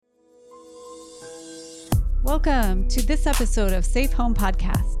Welcome to this episode of Safe Home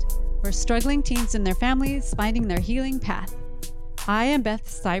Podcast, where struggling teens and their families finding their healing path. I am Beth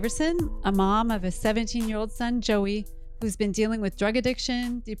Syverson, a mom of a 17-year-old son, Joey, who's been dealing with drug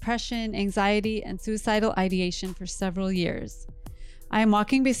addiction, depression, anxiety, and suicidal ideation for several years. I am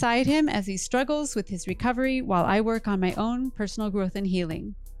walking beside him as he struggles with his recovery while I work on my own personal growth and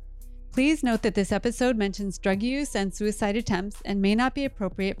healing. Please note that this episode mentions drug use and suicide attempts and may not be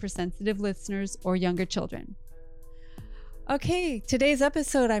appropriate for sensitive listeners or younger children. Okay, today's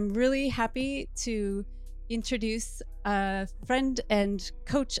episode, I'm really happy to introduce a friend and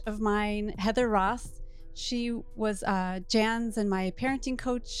coach of mine, Heather Ross. She was Jan's and my parenting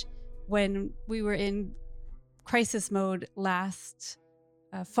coach when we were in crisis mode last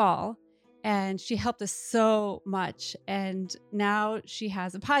fall. And she helped us so much. And now she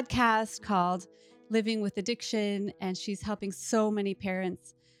has a podcast called Living with Addiction. And she's helping so many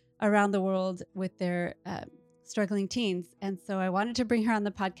parents around the world with their struggling teens. And so I wanted to bring her on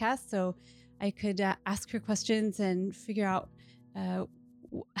the podcast so I could ask her questions and figure out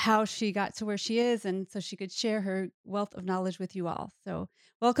how she got to where she is. And so she could share her wealth of knowledge with you all. So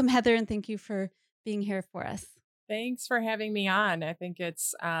welcome, Heather. And thank you for being here for us. Thanks for having me on. I think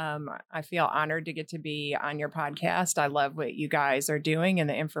I feel honored to get to be on your podcast. I love what you guys are doing and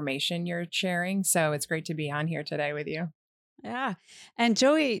the information you're sharing. So it's great to be on here today with you. Yeah. And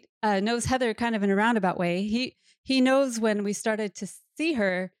Joey knows Heather kind of in a roundabout way. He knows when we started to see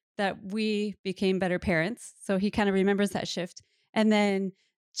her that we became better parents. So he kind of remembers that shift. And then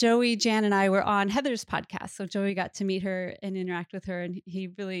Joey, Jan, and I were on Heather's podcast. So Joey got to meet her and interact with her. And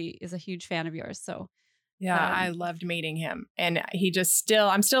he really is a huge fan of yours. So yeah, I loved meeting him. And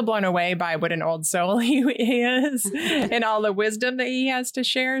I'm still blown away by what an old soul he is and all the wisdom that he has to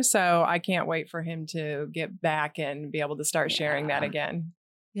share. So I can't wait for him to get back and be able to start sharing that again.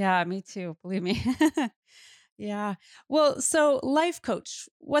 Yeah, me too. Believe me. Yeah. Well, so life coach,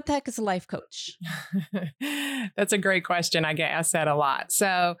 what the heck is a life coach? That's a great question. I get asked that a lot.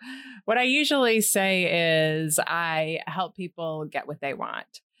 So what I usually say is I help people get what they want.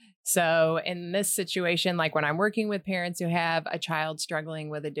 So in this situation, like when I'm working with parents who have a child struggling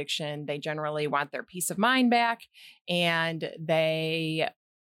with addiction, they generally want their peace of mind back. And what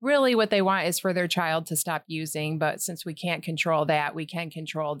they want is for their child to stop using. But since we can't control that, we can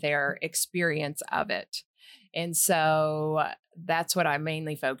control their experience of it. And so that's what I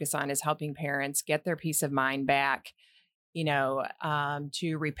mainly focus on, is helping parents get their peace of mind back,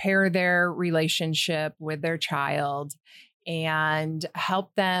 to repair their relationship with their child and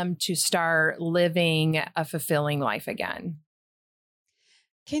help them to start living a fulfilling life again.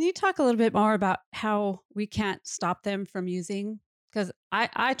 Can you talk a little bit more about how we can't stop them from using? Because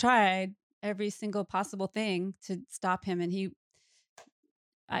I tried every single possible thing to stop him, and you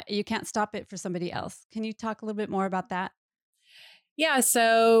can't stop it for somebody else. Can you talk a little bit more about that? Yeah,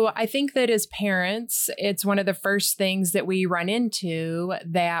 so I think that as parents, it's one of the first things that we run into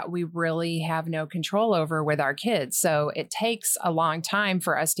that we really have no control over with our kids. So it takes a long time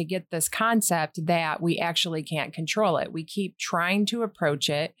for us to get this concept that we actually can't control it. We keep trying to approach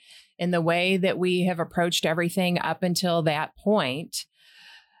it in the way that we have approached everything up until that point.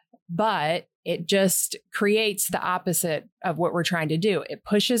 But it just creates the opposite of what we're trying to do. It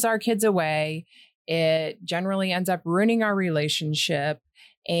pushes our kids away. It generally ends up ruining our relationship,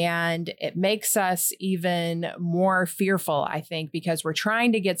 and it makes us even more fearful, I think, because we're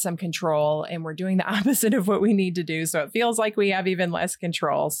trying to get some control and we're doing the opposite of what we need to do. So it feels like we have even less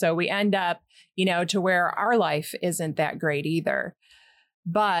control. So we end up, to where our life isn't that great either.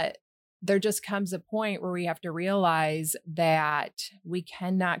 But there just comes a point where we have to realize that we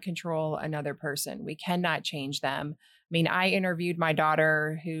cannot control another person. We cannot change them. I mean, I interviewed my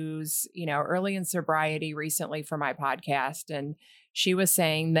daughter who's, early in sobriety recently for my podcast. And she was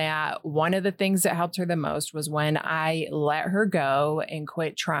saying that one of the things that helped her the most was when I let her go and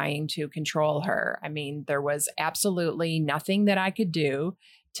quit trying to control her. I mean, there was absolutely nothing that I could do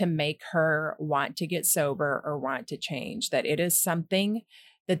to make her want to get sober or want to change, that it is something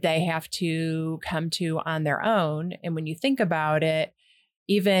that they have to come to on their own. And when you think about it,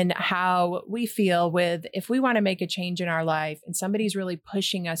 even how we feel with, if we want to make a change in our life and somebody's really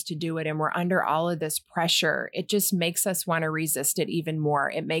pushing us to do it and we're under all of this pressure, it just makes us want to resist it even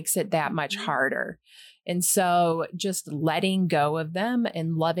more. It makes it that much harder. And so just letting go of them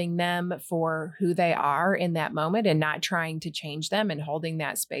and loving them for who they are in that moment and not trying to change them and holding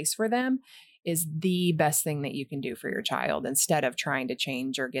that space for them is the best thing that you can do for your child instead of trying to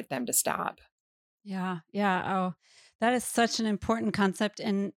change or get them to stop. Yeah. Yeah. Oh, that is such an important concept.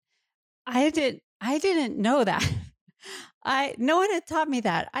 And I didn't know that. No one had taught me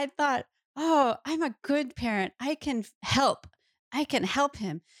that. I thought oh, I'm a good parent. I can help. I can help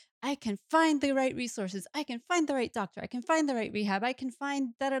him. I can find the right resources. I can find the right doctor. I can find the right rehab. I can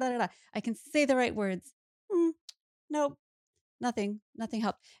find da da da da. Da. I can say the right words. Mm, nope, nothing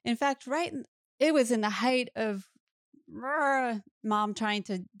helped. In fact, it was in the height of mom trying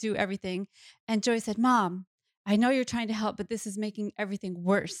to do everything. And Joy said, Mom, I know you're trying to help, but this is making everything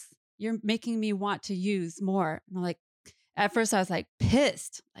worse. You're making me want to use more. And I'm like, at first I was like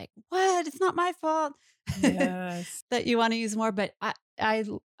pissed, like, what? It's not my fault Yes. that you want to use more. But I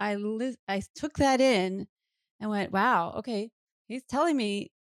took that in and went, wow, okay, he's telling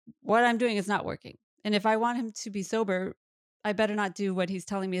me what I'm doing is not working. And if I want him to be sober, I better not do what he's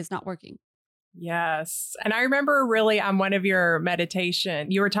telling me is not working. Yes. And I remember really on one of your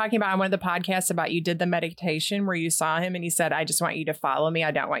meditation, you were talking about on one of the podcasts about you did the meditation where you saw him and he said, I just want you to follow me.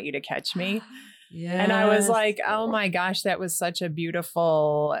 I don't want you to catch me. Yeah. And I was like, oh my gosh, that was such a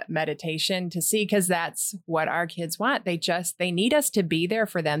beautiful meditation to see, because that's what our kids want. They need us to be there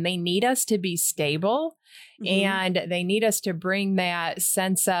for them. They need us to be stable. And they need us to bring that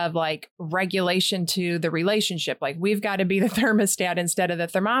sense of like regulation to the relationship. Like we've got to be the thermostat instead of the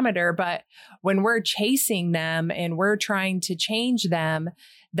thermometer. But when we're chasing them and we're trying to change them,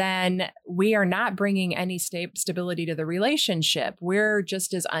 then we are not bringing any stability to the relationship. We're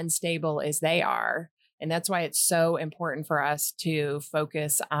just as unstable as they are. And that's why it's so important for us to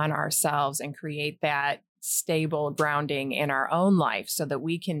focus on ourselves and create that stable grounding in our own life so that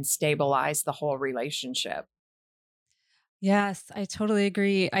we can stabilize the whole relationship. Yes, I totally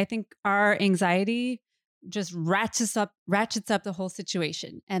agree. I think our anxiety just ratchets up the whole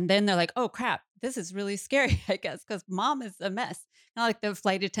situation. And then they're like, oh crap, this is really scary, I guess, because mom is a mess. Not like the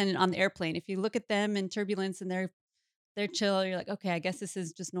flight attendant on the airplane. If you look at them in turbulence and they're chill, you're like, okay, I guess this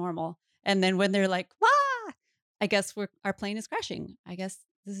is just normal. And then when they're like, wah, I guess our plane is crashing. I guess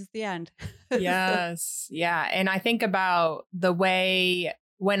this is the end. Yes. Yeah. And I think about the way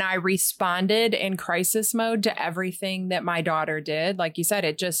when I responded in crisis mode to everything that my daughter did, like you said,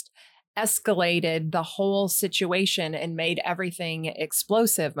 it just escalated the whole situation and made everything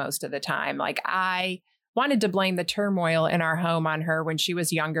explosive most of the time. Like I wanted to blame the turmoil in our home on her when she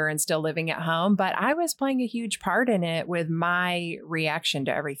was younger and still living at home, but I was playing a huge part in it with my reaction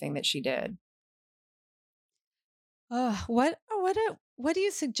to everything that she did. Oh, what do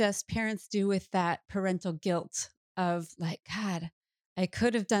you suggest parents do with that parental guilt of like, God, I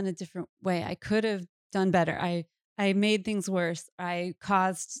could have done a different way. I could have done better. I made things worse. I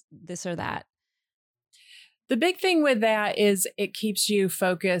caused this or that. The big thing with that is it keeps you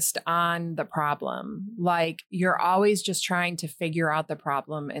focused on the problem. Like you're always just trying to figure out the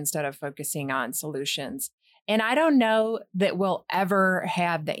problem instead of focusing on solutions. And I don't know that we'll ever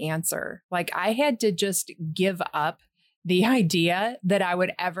have the answer. Like I had to just give up the idea that I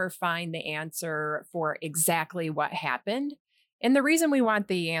would ever find the answer for exactly what happened. And the reason we want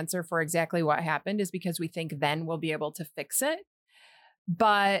the answer for exactly what happened is because we think then we'll be able to fix it.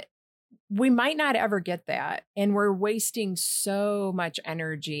 But we might not ever get that. And we're wasting so much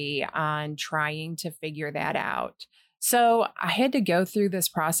energy on trying to figure that out. So I had to go through this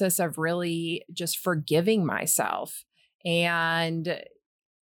process of really just forgiving myself and,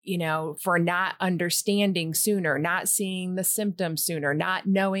 for not understanding sooner, not seeing the symptoms sooner, not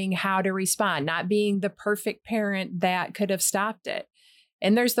knowing how to respond, not being the perfect parent that could have stopped it.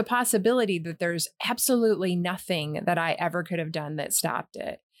 And there's the possibility that there's absolutely nothing that I ever could have done that stopped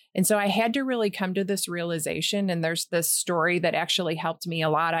it. And so I had to really come to this realization. And there's this story that actually helped me a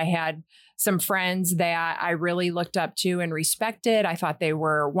lot. I had some friends that I really looked up to and respected. I thought they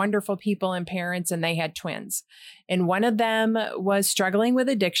were wonderful people and parents, and they had twins. And one of them was struggling with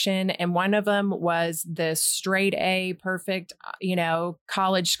addiction. And one of them was this straight A, perfect,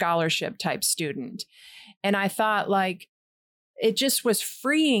 college scholarship type student. And I thought like, it just was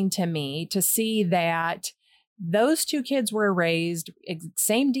freeing to me to see that those two kids were raised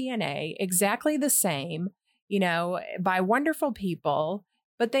same DNA, exactly the same, by wonderful people,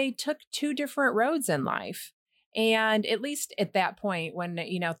 but they took two different roads in life. And at least at that point when,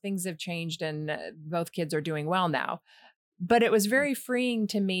 things have changed and both kids are doing well now. But it was very freeing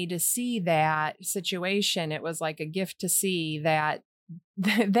to me to see that situation. It was like a gift to see that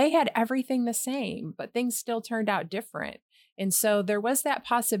they had everything the same, but things still turned out different. And so there was that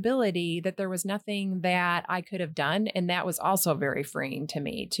possibility that there was nothing that I could have done. And that was also very freeing to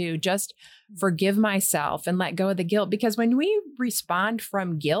me to just forgive myself and let go of the guilt. Because when we respond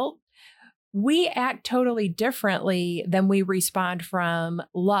from guilt, we act totally differently than we respond from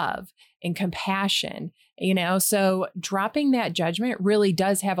love and compassion. So dropping that judgment really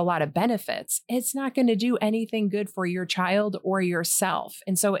does have a lot of benefits. It's not going to do anything good for your child or yourself.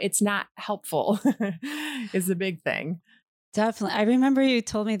 And so it's not helpful is the big thing. Definitely. I remember you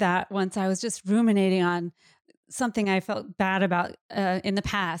told me that once. I was just ruminating on something I felt bad about in the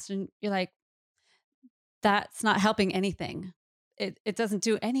past. And you're like, that's not helping anything. It doesn't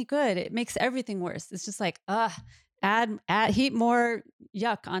do any good. It makes everything worse. It's just like, add heap more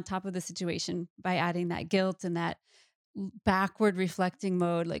yuck on top of the situation by adding that guilt and that backward reflecting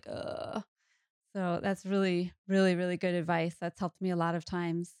mode. Like, so that's really, really, really good advice. That's helped me a lot of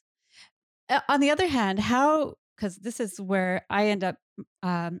times. On the other hand, because this is where I end up,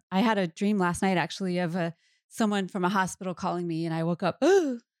 I had a dream last night actually of someone from a hospital calling me, and I woke up,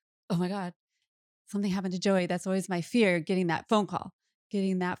 oh my God, something happened to Joey. That's always my fear, getting that phone call.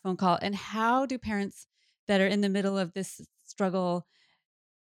 And how do parents that are in the middle of this struggle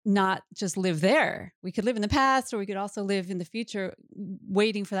not just live there? We could live in the past, or we could also live in the future,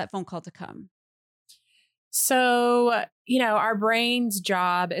 waiting for that phone call to come. So, our brain's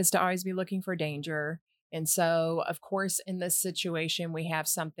job is to always be looking for danger. And so, of course, in this situation, we have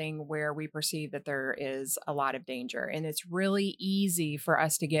something where we perceive that there is a lot of danger. And it's really easy for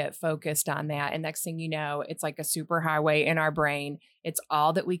us to get focused on that. And next thing you know, it's like a superhighway in our brain. It's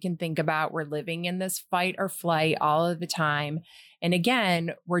all that we can think about. We're living in this fight or flight all of the time. And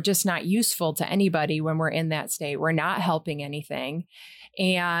again, we're just not useful to anybody when we're in that state. We're not helping anything.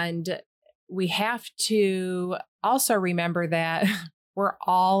 And we have to also remember that we're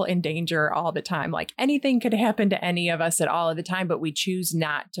all in danger all the time. Like anything could happen to any of us at all of the time, but we choose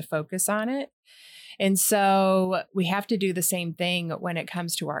not to focus on it. And so we have to do the same thing when it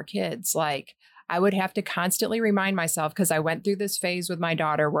comes to our kids. Like I would have to constantly remind myself, because I went through this phase with my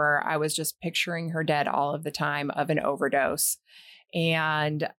daughter where I was just picturing her dead all of the time of an overdose.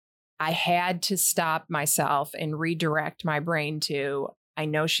 And I had to stop myself and redirect my brain to, I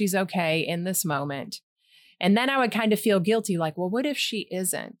know she's okay in this moment. And then I would kind of feel guilty, like, well, what if she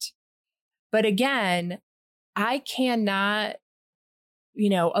isn't? But again, I cannot,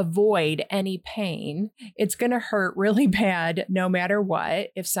 avoid any pain. It's going to hurt really bad no matter what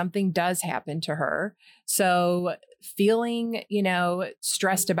if something does happen to her. So feeling,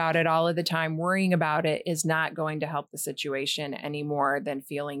 stressed about it all of the time, worrying about it is not going to help the situation any more than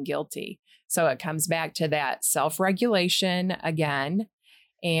feeling guilty. So it comes back to that self-regulation again,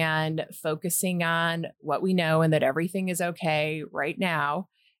 and focusing on what we know and that everything is okay right now.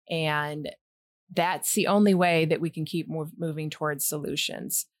 And that's the only way that we can keep moving towards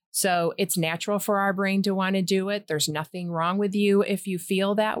solutions. So it's natural for our brain to want to do it. There's nothing wrong with you if you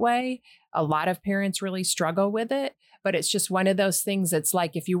feel that way. A lot of parents really struggle with it, but it's just one of those things that's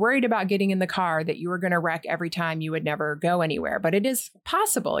like, if you worried about getting in the car that you were going to wreck every time, you would never go anywhere. But it is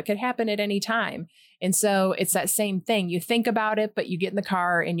possible. It could happen at any time. And so it's that same thing. You think about it, but you get in the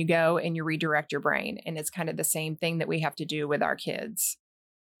car and you go and you redirect your brain. And it's kind of the same thing that we have to do with our kids.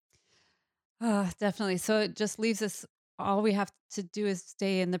 Oh, definitely. So it just leaves us, all we have to do is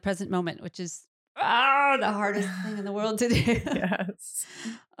stay in the present moment, which is the hardest thing in the world to do. Yes.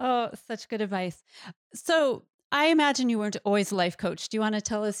 Oh, such good advice. So I imagine you weren't always a life coach. Do you want to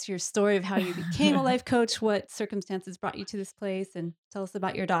tell us your story of how you became a life coach, what circumstances brought you to this place, and tell us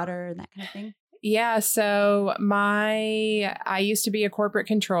about your daughter and that kind of thing? Yeah. So I used to be a corporate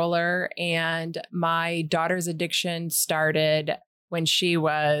controller, and my daughter's addiction started when she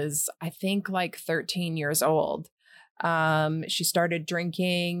was, I think, like 13 years old. She started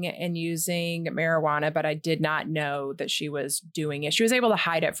drinking and using marijuana, but I did not know that she was doing it. She was able to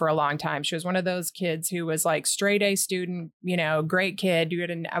hide it for a long time. She was one of those kids who was like straight A student, great kid.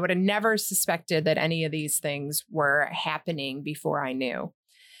 I would have never suspected that any of these things were happening before I knew.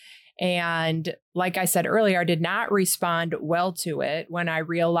 And like I said earlier, I did not respond well to it when I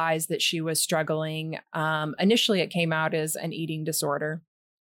realized that she was struggling. Initially, it came out as an eating disorder.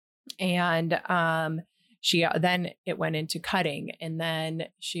 And then it went into cutting, and then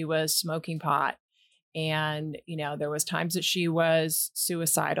she was smoking pot. And, there was times that she was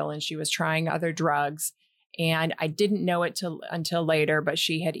suicidal and she was trying other drugs. And I didn't know it until later, but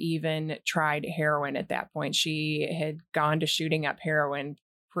she had even tried heroin at that point. She had gone to shooting up heroin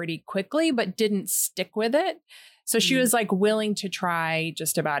pretty quickly, but didn't stick with it. So she was like willing to try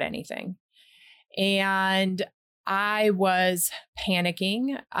just about anything. And I was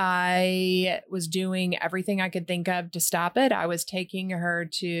panicking. I was doing everything I could think of to stop it. I was taking her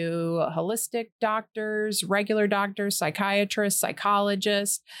to holistic doctors, regular doctors, psychiatrists,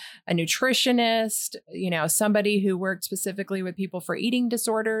 psychologists, a nutritionist, somebody who worked specifically with people for eating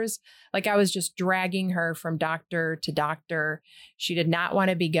disorders. Like I was just dragging her from doctor to doctor. She did not want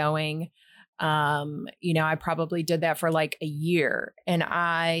to be going. I probably did that for like a year, and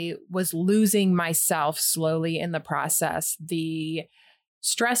I was losing myself slowly in the process. The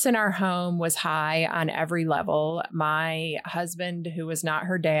stress in our home was high on every level. My husband, who was not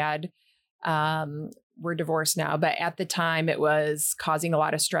her dad, we're divorced now, but at the time it was causing a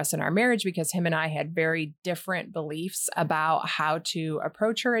lot of stress in our marriage because him and I had very different beliefs about how to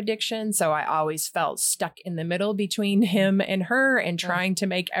approach her addiction. So I always felt stuck in the middle between him and her and trying to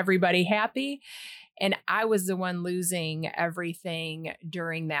make everybody happy. And I was the one losing everything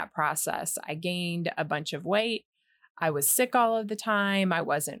during that process. I gained a bunch of weight. I was sick all of the time. I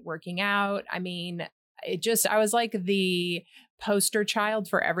wasn't working out. I mean, I was like the poster child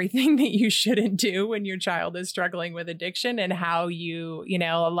for everything that you shouldn't do when your child is struggling with addiction, and how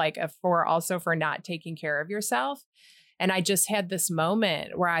for not taking care of yourself. And I just had this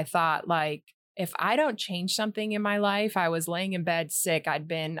moment where I thought, like, if I don't change something in my life, I was laying in bed sick. I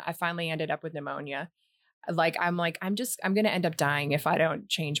finally ended up with pneummonia. I'm going to end up dying if I don't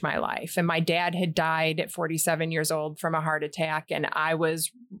change my life. And my dad had died at 47 years old from a heart attack. And I was,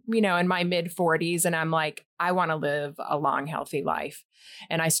 in my mid 40s. And I'm like, I want to live a long, healthy life.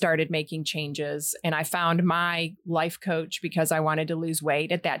 And I started making changes, and I found my life coach because I wanted to lose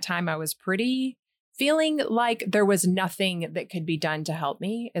weight. At that time, I was feeling like there was nothing that could be done to help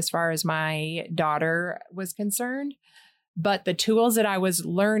me as far as my daughter was concerned. But the tools that I was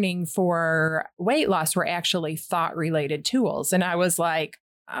learning for weight loss were actually thought-related tools. And I was like,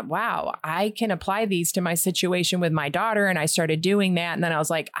 wow, I can apply these to my situation with my daughter. And I started doing that. And then I was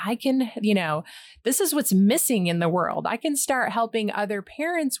like, I can, this is what's missing in the world. I can start helping other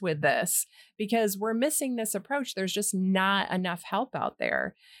parents with this because we're missing this approach. There's just not enough help out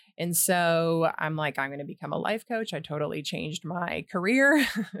there. And so I'm like, I'm going to become a life coach. I totally changed my career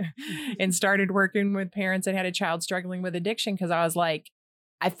and started working with parents that had a child struggling with addiction because I was like,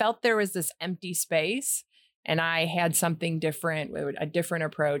 I felt there was this empty space, and I had something different, a different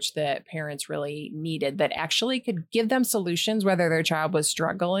approach that parents really needed that actually could give them solutions, whether their child was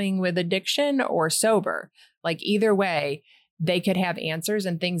struggling with addiction or sober. Like either way, they could have answers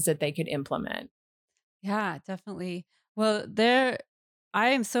and things that they could implement. Yeah, definitely. Well, I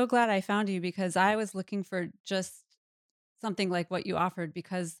am so glad I found you because I was looking for just something like what you offered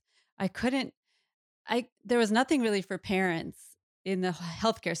because there was nothing really for parents in the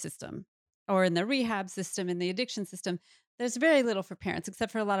healthcare system or in the rehab system, in the addiction system. There's very little for parents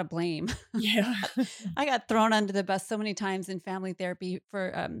except for a lot of blame. Yeah. I got thrown under the bus so many times in family therapy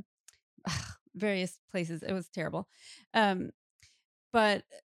for various places. It was terrible. But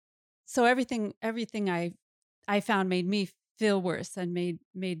so everything I found made me feel worse and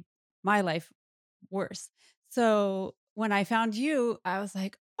made my life worse. So when I found you, I was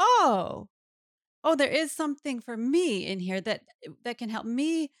like, oh, there is something for me in here that can help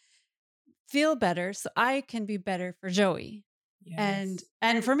me feel better so I can be better for Joey. Yes.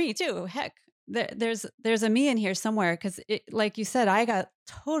 And for me too. Heck, there's a me in here somewhere because like you said, I got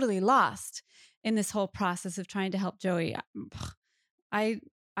totally lost in this whole process of trying to help Joey. I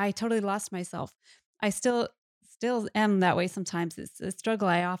totally lost myself. I still am that way sometimes. It's a struggle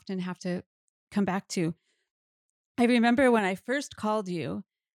I often have to come back to. I remember when I first called you.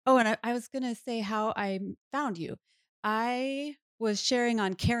 Oh, and I was going to say how I found you. I was sharing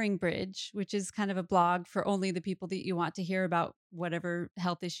on Caring Bridge, which is kind of a blog for only the people that you want to hear about whatever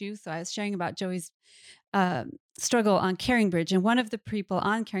health issue. So I was sharing about Joey's struggle on Caring Bridge. And one of the people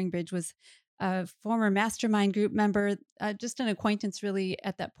on Caring Bridge was a former mastermind group member, just an acquaintance really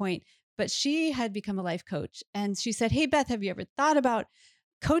at that point. But she had become a life coach. And she said, hey, Beth, have you ever thought about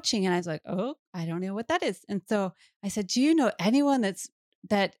coaching? And I was like, oh, I don't know what that is. And so I said, do you know anyone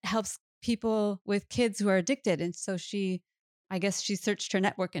that helps people with kids who are addicted? And so I guess she searched her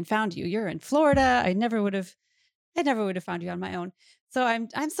network and found you. You're in Florida. I never would have found you on my own. So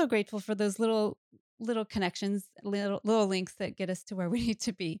I'm so grateful for those little connections, little links that get us to where we need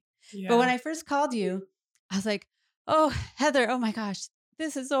to be. Yeah. But when I first called you, I was like, oh, Heather, oh my gosh,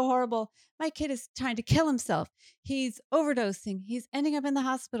 this is so horrible. My kid is trying to kill himself. He's overdosing. He's ending up in the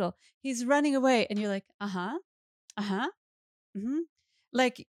hospital. He's running away. And you're like, mm-hmm.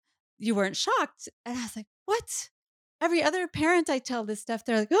 Like you weren't shocked. And I was like, what? Every other parent I tell this stuff,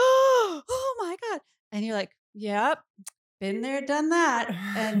 they're like, oh my God. And you're like, yep, been there, done that,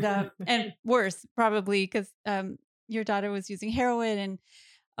 and worse probably because your daughter was using heroin and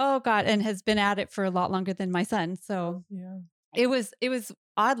oh God, and has been at it for a lot longer than my son. So Yeah. it was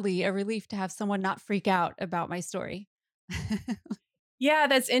oddly a relief to have someone not freak out about my story. Yeah,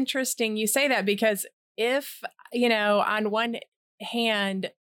 that's interesting you say that because if, you know, on one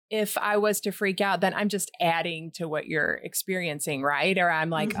hand, if I was to freak out, then I'm just adding to what you're experiencing, right? Or I'm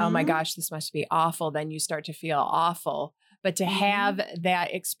like, oh my Mm-hmm. gosh, this must be awful. Then you start to feel awful. But to Mm-hmm. have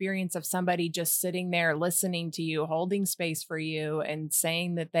that experience of somebody just sitting there listening to you, holding space for you, and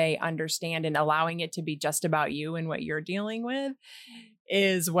saying that they understand and allowing it to be just about you and what you're dealing with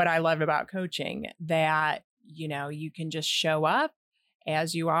is what I love about coaching. That, you know, you can just show up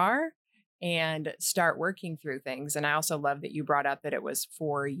as you are and start working through things. And I also love that you brought up that it was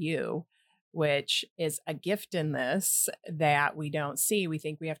for you, which is a gift in this that we don't see. We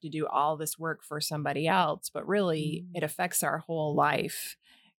think we have to do all this work for somebody else, but really it affects our whole life.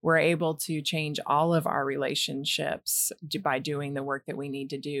 We're able to change all of our relationships by doing the work that we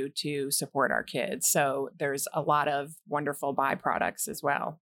need to do to support our kids. So there's a lot of wonderful byproducts as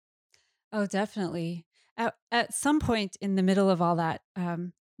well. Oh, definitely. At some point in the middle of all that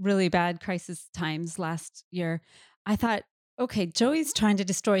really bad crisis times last year, I thought, okay, Joey's trying to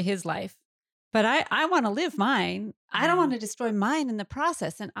destroy his life, but I want to live mine. I don't want to destroy mine in the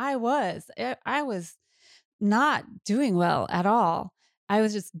process. And I was not doing well at all. I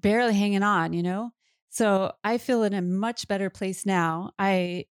was just barely hanging on, you know? So I feel in a much better place now.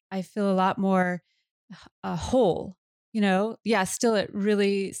 I feel a lot more whole, you know? Yeah, still it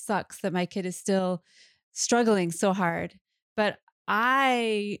really sucks that my kid is still struggling so hard, but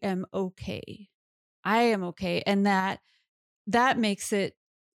I am okay. I am okay. And that makes it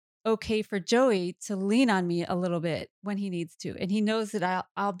okay for Joey to lean on me a little bit when he needs to. And he knows that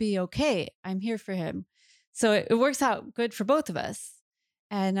I'll be okay. I'm here for him. So it works out good for both of us.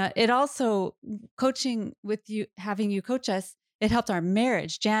 And it also coaching with you, having you coach us, it helped our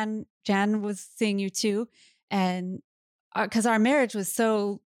marriage. Jan was seeing you too. And because our marriage was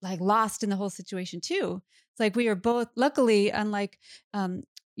so like lost in the whole situation too. It's like we were both, luckily, unlike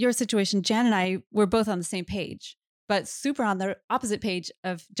your situation, Jan and I were both on the same page, but super on the opposite page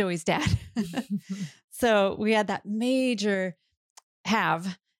of Joey's dad. So we had that major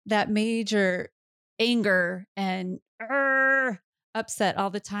anger and upset all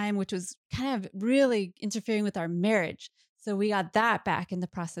the time, which was kind of really interfering with our marriage. So we got that back in the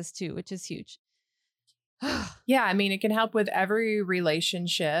process too, which is huge. Yeah, I mean, it can help with every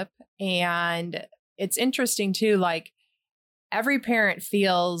relationship. And it's interesting too, like every parent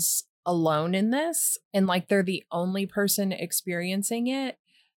feels alone in this and like they're the only person experiencing it.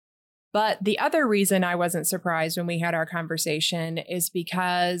 But the other reason I wasn't surprised when we had our conversation is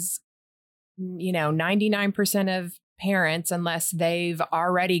because, you know, 99% of parents, unless they've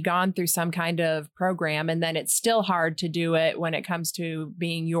already gone through some kind of program, and then it's still hard to do it when it comes to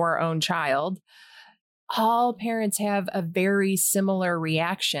being your own child, all parents have a very similar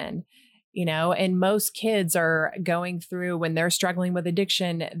reaction. You know, and most kids are going through when they're struggling with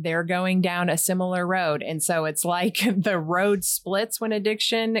addiction, they're going down a similar road. And so it's like the road splits when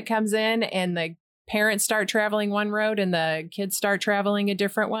addiction comes in and the parents start traveling one road and the kids start traveling a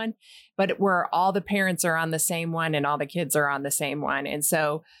different one, but where all the parents are on the same one and all the kids are on the same one. And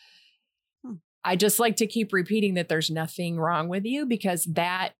so I just like to keep repeating that there's nothing wrong with you because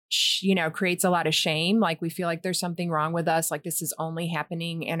that, you know, creates a lot of shame. Like we feel like there's something wrong with us. Like this is only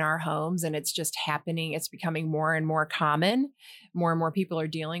happening in our homes and it's just happening. It's becoming more and more common. More and more people are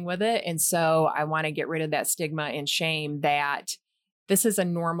dealing with it. And so I want to get rid of that stigma and shame that this is a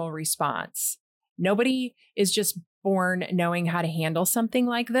normal response. Nobody is just born knowing how to handle something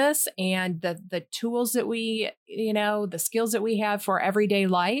like this. And the tools that we, you know, the skills that we have for everyday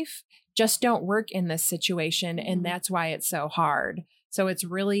life just don't work in this situation. And that's why it's so hard. So it's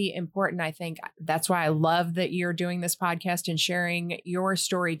really important. I think that's why I love that you're doing this podcast and sharing your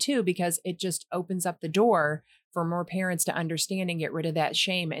story too, because it just opens up the door for more parents to understand and get rid of that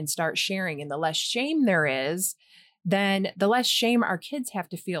shame and start sharing. And the less shame there is, then the less shame our kids have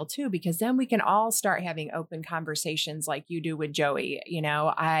to feel too, because then we can all start having open conversations like you do with Joey. You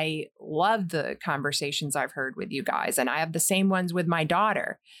know, I love the conversations I've heard with you guys, and I have the same ones with my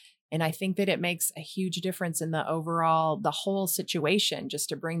daughter. And I think that it makes a huge difference in the whole situation, just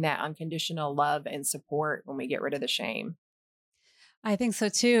to bring that unconditional love and support when we get rid of the shame. I think so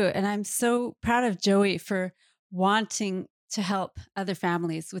too. And I'm so proud of Joey for wanting to help other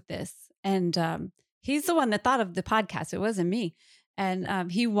families with this. And he's the one that thought of the podcast. It wasn't me. And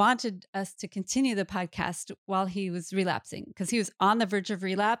he wanted us to continue the podcast while he was relapsing because he was on the verge of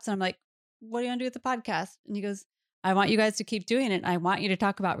relapse. And I'm like, what are you going to do with the podcast? And he goes, I want you guys to keep doing it. I want you to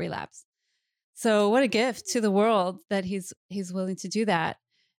talk about relapse. So what a gift to the world that he's willing to do that.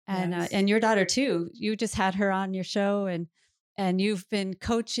 And Yes. and your daughter too. You just had her on your show, and you've been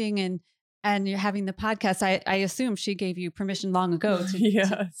coaching and you're having the podcast. I assume she gave you permission long ago to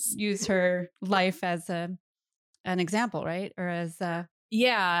Yes. use her life as an example, right? Or as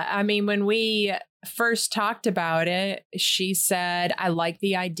Yeah. I mean, when we first talked about it, she said, I like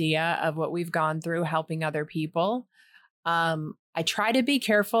the idea of what we've gone through helping other people. I try to be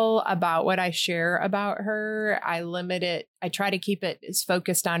careful about what I share about her. I limit it. I try to keep it as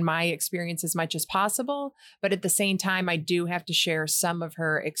focused on my experience as much as possible. But at the same time, I do have to share some of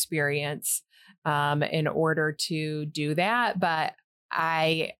her experience in order to do that. But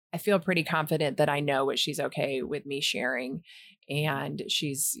I feel pretty confident that I know what she's okay with me sharing. And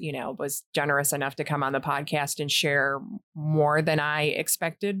she's, was generous enough to come on the podcast and share more than I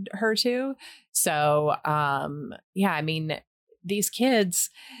expected her to. So, yeah, I mean, these kids,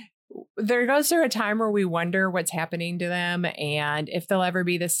 there goes through a time where we wonder what's happening to them and if they'll ever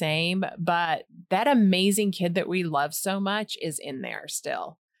be the same. But that amazing kid that we love so much is in there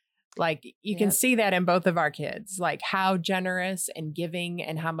still. Like you can see that in both of our kids, like how generous and giving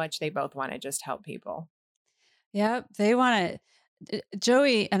and how much they both want to just help people. Yeah, they want to.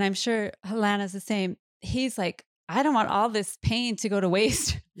 Joey, and I'm sure Alana's the same. He's like, I don't want all this pain to go to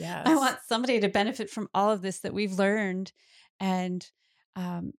waste. Yes. I want somebody to benefit from all of this that we've learned. And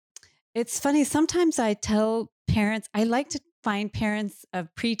it's funny. Sometimes I tell parents, I like to find parents of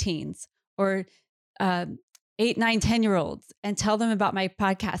preteens or 8, 9, 10-year-olds and tell them about my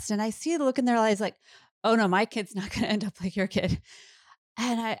podcast. And I see the look in their eyes like, oh no, my kid's not going to end up like your kid.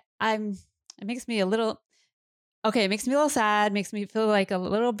 And it makes me a little sad, makes me feel like a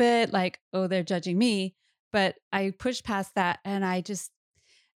little bit like, oh, they're judging me. But I push past that and I just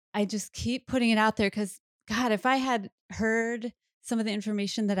keep putting it out there because God, if I had heard some of the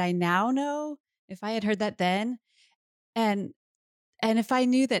information that I now know, if I had heard that then, and if I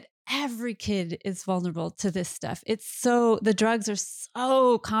knew that every kid is vulnerable to this stuff, the drugs are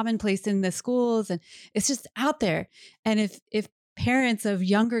so commonplace in the schools and it's just out there. And if parents of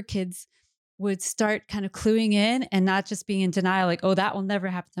younger kids would start kind of cluing in and not just being in denial, like, oh, that will never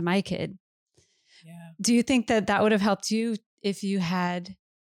happen to my kid. Yeah. Do you think that would have helped you if you had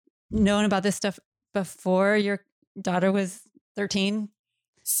known about this stuff before your daughter was 13?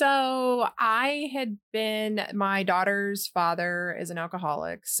 So my daughter's father is an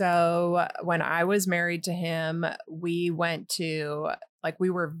alcoholic. So when I was married to him, we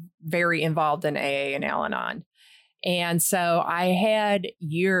were very involved in AA and Al-Anon. And so I had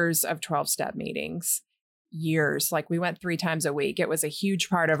years of 12-step meetings, like we went 3 times a week. It was a huge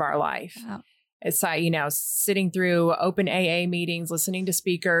part of our life. Wow. It's sitting through open AA meetings, listening to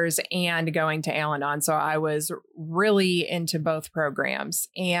speakers and going to Al-Anon. So I was really into both programs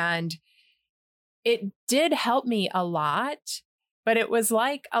and it did help me a lot, but it was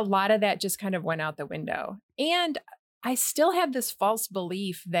like a lot of that just kind of went out the window. And I still had this false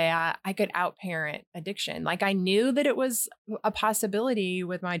belief that I could outparent addiction. Like I knew that it was a possibility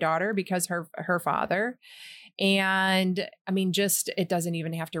with my daughter because her father. And I mean, it doesn't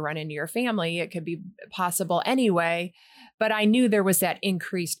even have to run into your family. It could be possible anyway. But I knew there was that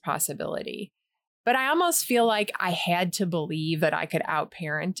increased possibility. But I almost feel like I had to believe that I could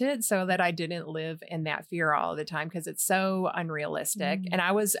outparent it so that I didn't live in that fear all the time because it's so unrealistic. And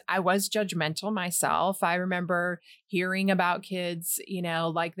I was judgmental myself. I remember hearing about kids,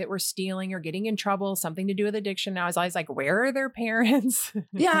 like that were stealing or getting in trouble, something to do with addiction. And I was always like, where are their parents?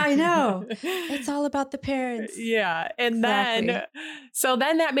 Yeah, I know. It's all about the parents. Yeah. And then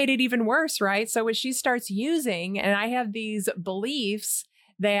that made it even worse, right? So when she starts using, and I have these beliefs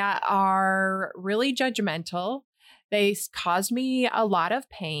that are really judgmental. They caused me a lot of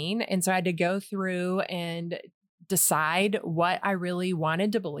pain. And so I had to go through and decide what I really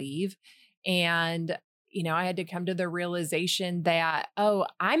wanted to believe. And, I had to come to the realization that, oh,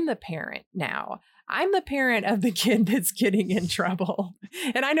 I'm the parent now. I'm the parent of the kid that's getting in trouble.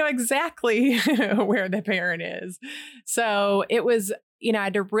 And I know exactly where the parent is. So it was, I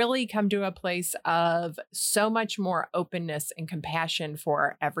had to really come to a place of so much more openness and compassion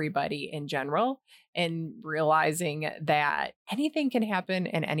for everybody in general and realizing that anything can happen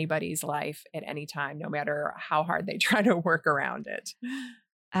in anybody's life at any time, no matter how hard they try to work around it.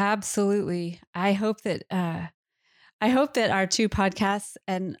 Absolutely. I hope that our 2 podcasts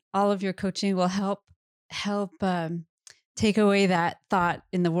and all of your coaching will help take away that thought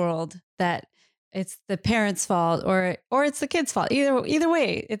in the world that it's the parents' fault or it's the kid's fault. Either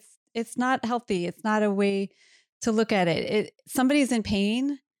way, it's not healthy. It's not a way to look at it. Somebody's in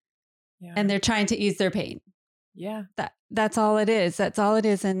pain and they're trying to ease their pain. Yeah. That's all it is. That's all it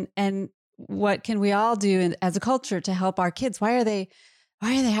is. And what can we all do as a culture to help our kids? Why are they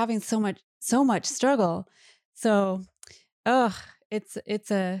having so much struggle? So, oh, it's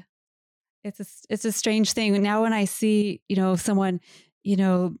a strange thing. Now when I see, someone,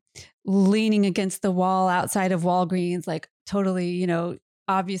 leaning against the wall outside of Walgreens, like totally,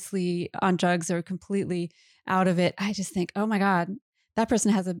 obviously on drugs or completely out of it, I just think, oh my God, that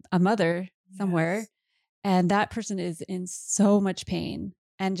person has a mother somewhere. Yes. And that person is in so much pain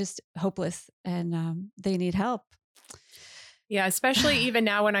and just hopeless, and they need help. Yeah, especially even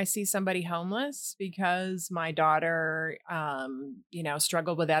now when I see somebody homeless, because my daughter,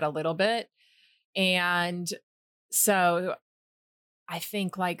 struggled with that a little bit. And so I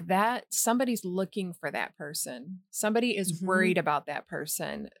think like that, somebody's looking for that person. Somebody is worried about that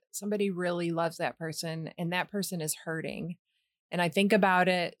person. Somebody really loves that person, and that person is hurting. And I think about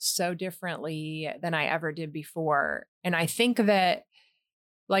it so differently than I ever did before. And I think that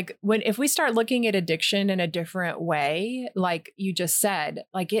like if we start looking at addiction in a different way, like you just said,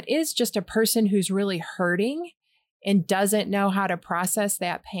 like it is just a person who's really hurting and doesn't know how to process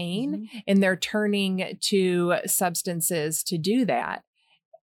that pain. And they're turning to substances to do that.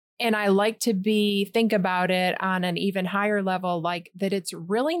 And I like to think about it on an even higher level, like that it's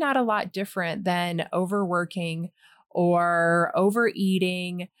really not a lot different than overworking or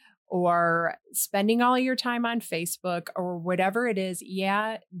overeating or spending all your time on Facebook or whatever it is.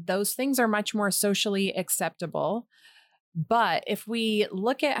 Yeah, those things are much more socially acceptable. But if we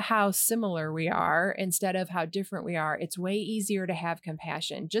look at how similar we are instead of how different we are, it's way easier to have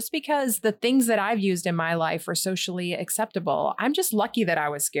compassion. Just because the things that I've used in my life are socially acceptable, I'm just lucky that I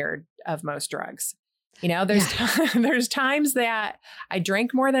was scared of most drugs. There's times that I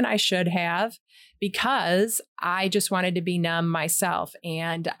drank more than I should have because I just wanted to be numb myself,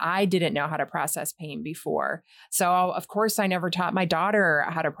 and I didn't know how to process pain before. So of course I never taught my daughter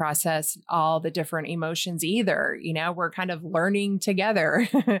how to process all the different emotions either. We're kind of learning together.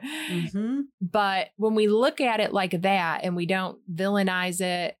 But when we look at it like that and we don't villainize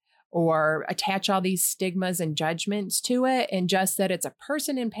it or attach all these stigmas and judgments to it, and just that it's a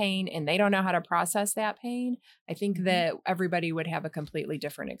person in pain and they don't know how to process that pain, I think that everybody would have a completely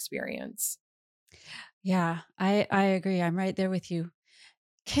different experience. Yeah, I agree. I'm right there with you.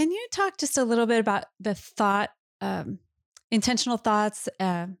 Can you talk just a little bit about the thought, intentional thoughts,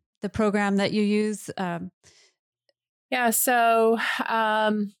 the program that you use? Yeah. So,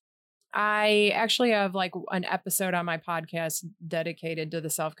 I actually have like an episode on my podcast dedicated to the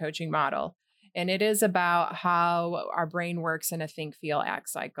self-coaching model. And it is about how our brain works in a think, feel, act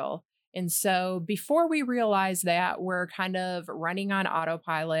cycle. And so before we realize that, we're kind of running on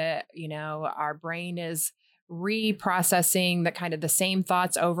autopilot. Our brain is reprocessing the same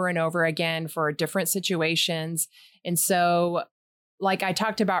thoughts over and over again for different situations. And so like I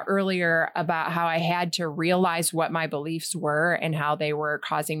talked about earlier about how I had to realize what my beliefs were and how they were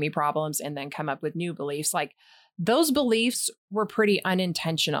causing me problems and then come up with new beliefs. Like those beliefs were pretty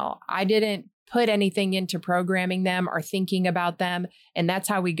unintentional. I didn't put anything into programming them or thinking about them. And that's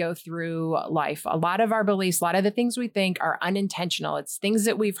how we go through life. A lot of our beliefs, a lot of the things we think are unintentional. It's things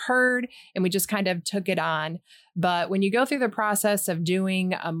that we've heard and we just kind of took it on. But when you go through the process of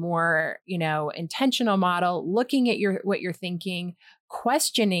doing a more, intentional model, looking at what you're thinking,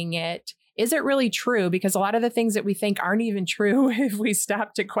 questioning it, is it really true? Because a lot of the things that we think aren't even true if we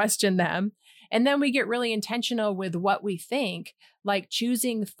stop to question them. And then we get really intentional with what we think, like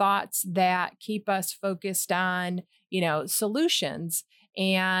choosing thoughts that keep us focused on, solutions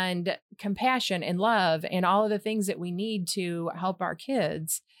and compassion and love and all of the things that we need to help our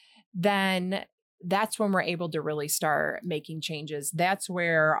kids. Then that's when we're able to really start making changes. That's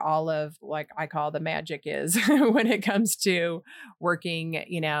where all of, like I call the magic is when it comes to working,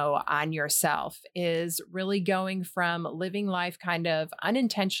 on yourself, is really going from living life kind of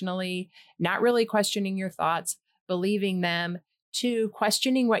unintentionally, not really questioning your thoughts, believing them, to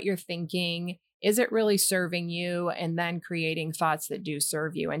questioning what you're thinking. Is it really serving you? And then creating thoughts that do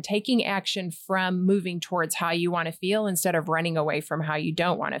serve you and taking action from moving towards how you want to feel instead of running away from how you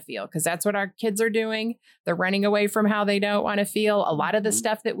don't want to feel. Because that's what our kids are doing. They're running away from how they don't want to feel. A lot of the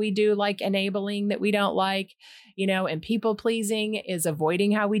stuff that we do, like enabling that we don't like, and people pleasing, is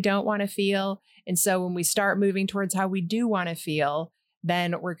avoiding how we don't want to feel. And so when we start moving towards how we do want to feel,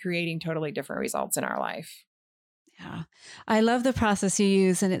 then we're creating totally different results in our life. Yeah. I love the process you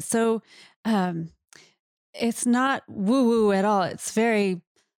use. And it's so, it's not woo woo at all. It's very,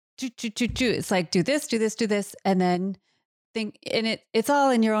 it's like, do this, do this, do this. And then think, and it's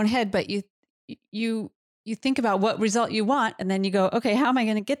all in your own head, but you think about what result you want. And then you go, okay, how am I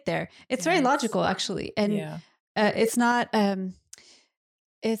going to get there? It's very logical actually. And it's not,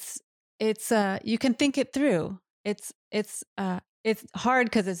 you can think it through. It's hard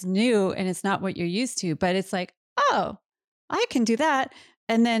because it's new and it's not what you're used to, but it's like, oh, I can do that.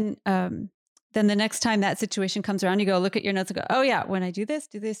 And then the next time that situation comes around, you go look at your notes and go, oh yeah, when I do this,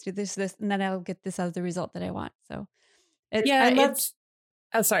 and then I'll get this as the result that I want. So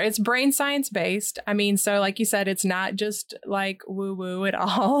it's brain science based. I mean, so like you said, it's not just like woo woo at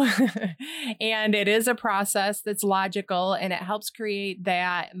all. And it is a process that's logical, and it helps create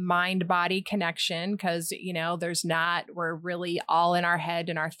that mind body connection because, we're really all in our head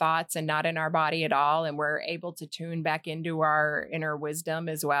and our thoughts and not in our body at all. And we're able to tune back into our inner wisdom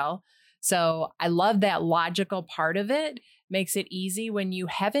as well. So I love that logical part of it. Makes it easy when you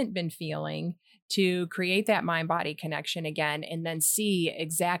haven't been feeling to create that mind body connection again, and then see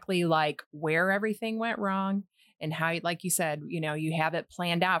exactly like where everything went wrong and how, like you said, you have it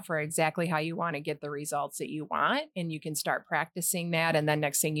planned out for exactly how you want to get the results that you want. And you can start practicing that. And then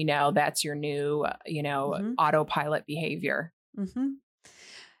next thing you know, that's your new, autopilot behavior. Mm-hmm.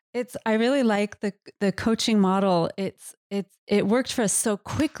 I really like the coaching model. It worked for us so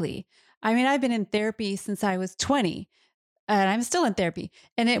quickly. I mean, I've been in therapy since I was 20 and I'm still in therapy,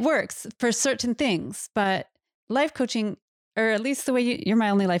 and it works for certain things, but life coaching, or at least the way you're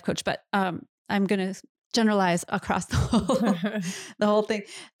my only life coach, but I'm going to generalize across the whole thing,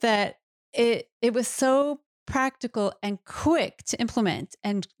 that it was so practical and quick to implement,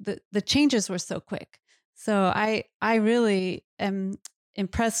 and the changes were so quick. So I really am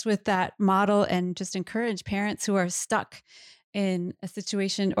impressed with that model, and just encourage parents who are stuck in a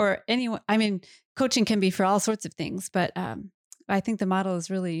situation, or anyone. I mean, coaching can be for all sorts of things, but I think the model is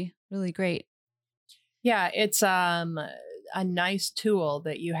really, really great. Yeah, it's a nice tool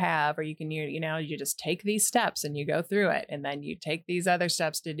that you have, or you can, you just take these steps and you go through it, and then you take these other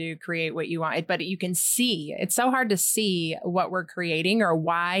steps to create what you want. But you can see, it's so hard to see what we're creating, or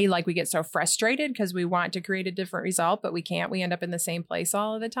why, like, we get so frustrated because we want to create a different result, but we can't. We end up in the same place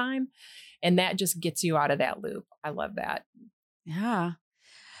all of the time. And that just gets you out of that loop. I love that. Yeah.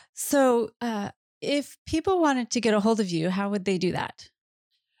 So if people wanted to get a hold of you, how would they do that?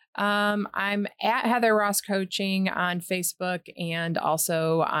 I'm at Heather Ross Coaching on Facebook and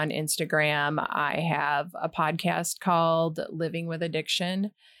also on Instagram. I have a podcast called Living with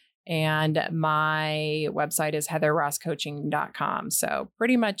Addiction, and my website is heatherrosscoaching.com. So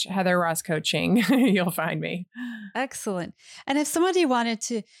pretty much Heather Ross Coaching, you'll find me. Excellent. And if somebody wanted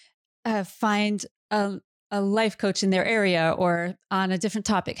to find a life coach in their area or on a different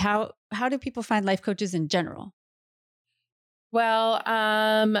topic, how do people find life coaches in general? Well,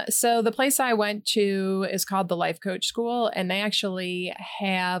 so the place I went to is called the Life Coach School, and they actually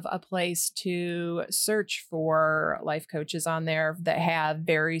have a place to search for life coaches on there that have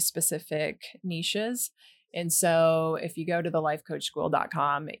very specific niches. And so if you go to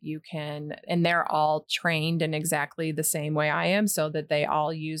thelifecoachschool.com, you can, and they're all trained in exactly the same way I am, so that they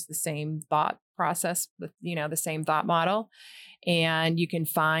all use the same thought process with, the same thought model, and you can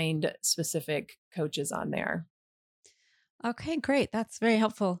find specific coaches on there. Okay, great. That's very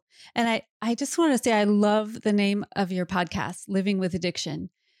helpful. And I just want to say, I love the name of your podcast, Living with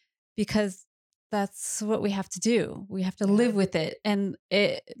Addiction, because that's what we have to do. We have to live with it. And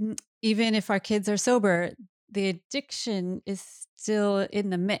even if our kids are sober, the addiction is still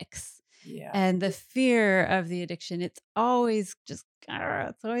in the mix. Yeah. And the fear of the addiction, it's always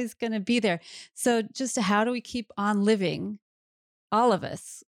going to be there. So just how do we keep on living, all of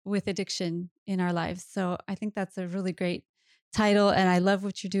us, with addiction in our lives? So I think that's a really great title. And I love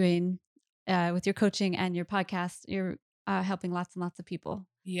what you're doing with your coaching and your podcast. You're helping lots and lots of people.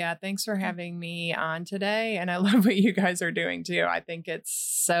 Yeah. Thanks for having me on today. And I love what you guys are doing too. I think it's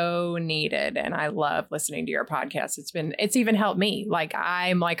so needed. And I love listening to your podcast. It's even helped me. Like,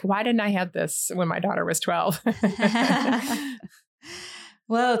 I'm like, why didn't I have this when my daughter was 12?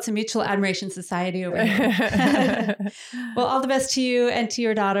 Well, it's a mutual admiration society over here. Well, all the best to you and to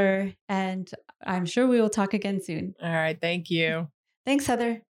your daughter. And I'm sure we will talk again soon. All right. Thank you. Thanks,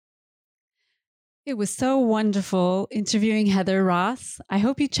 Heather. It was so wonderful interviewing Heather Ross. I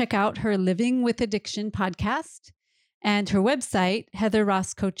hope you check out her Living with Addiction podcast and her website,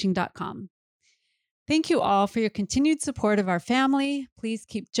 heatherrosscoaching.com. Thank you all for your continued support of our family. Please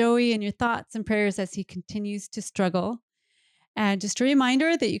keep Joey in your thoughts and prayers as he continues to struggle. And just a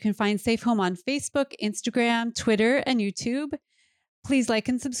reminder that you can find Safe Home on Facebook, Instagram, Twitter, and YouTube. Please like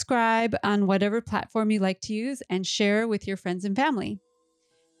and subscribe on whatever platform you like to use, and share with your friends and family.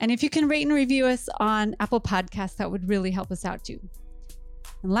 And if you can rate and review us on Apple Podcasts, that would really help us out too.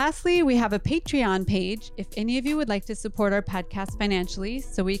 And lastly, we have a Patreon page if any of you would like to support our podcast financially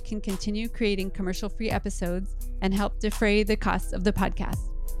so we can continue creating commercial-free episodes and help defray the costs of the podcast.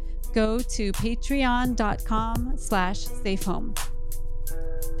 Go to patreon.com/safehome.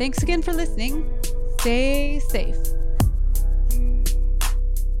 Thanks again for listening. Stay safe.